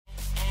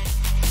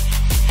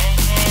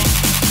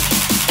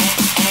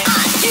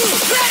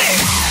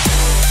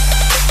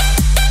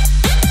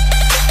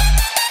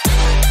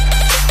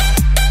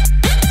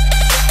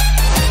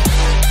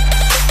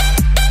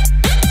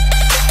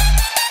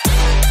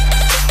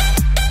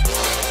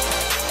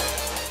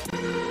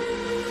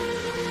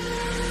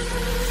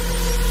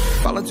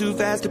Falling too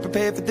fast to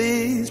prepare for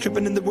this.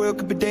 Tripping in the world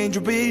could be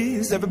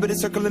dangerous. Everybody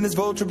circling as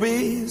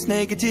vultures.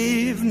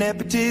 Negative,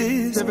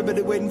 nepotist.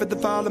 Everybody waiting for the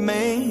fall of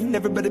man.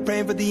 Everybody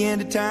praying for the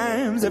end of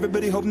times.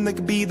 Everybody hoping they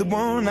could be the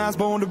one. I was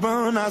born to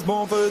run, I was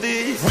born for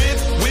this.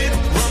 Whip,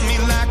 run me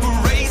like a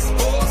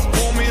racehorse.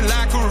 Pull me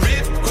like a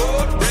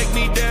ripcord. Break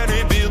me down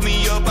and build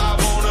me up. I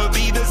wanna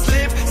be the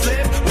slip.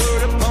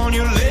 Word upon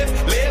your lip.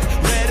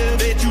 Rather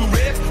that you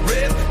rip.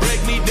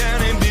 Break me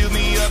down and build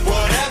me up.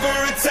 Whatever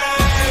it takes.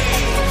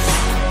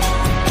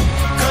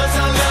 'Cause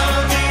I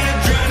love the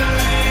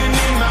adrenaline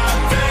in my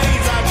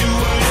veins. I do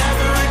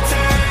whatever it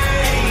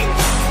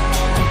takes.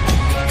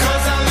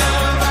 'Cause I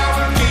love how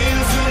it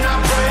feels when I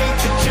break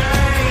the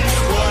chains.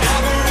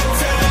 Whatever it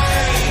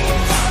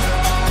takes.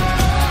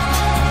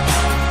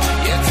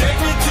 Yeah, take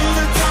me to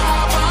the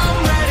top. I'm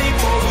ready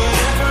for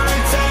whatever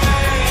it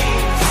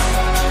takes.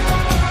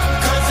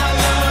 'Cause I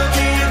love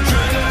the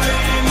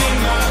adrenaline in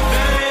my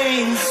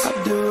veins. I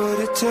do what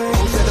it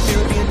takes. That I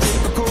feel being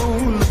typical.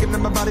 Looking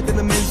at my body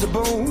feeling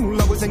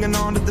miserable. Always hanging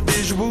on to the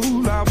visual.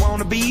 I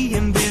wanna be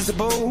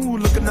invisible.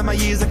 Looking at my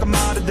years like I'm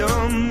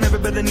martyrdom.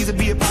 Everybody needs to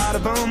be a part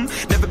of them.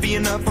 Never be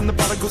enough from the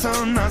prodigal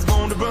son. I was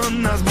born to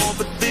run, I was born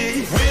for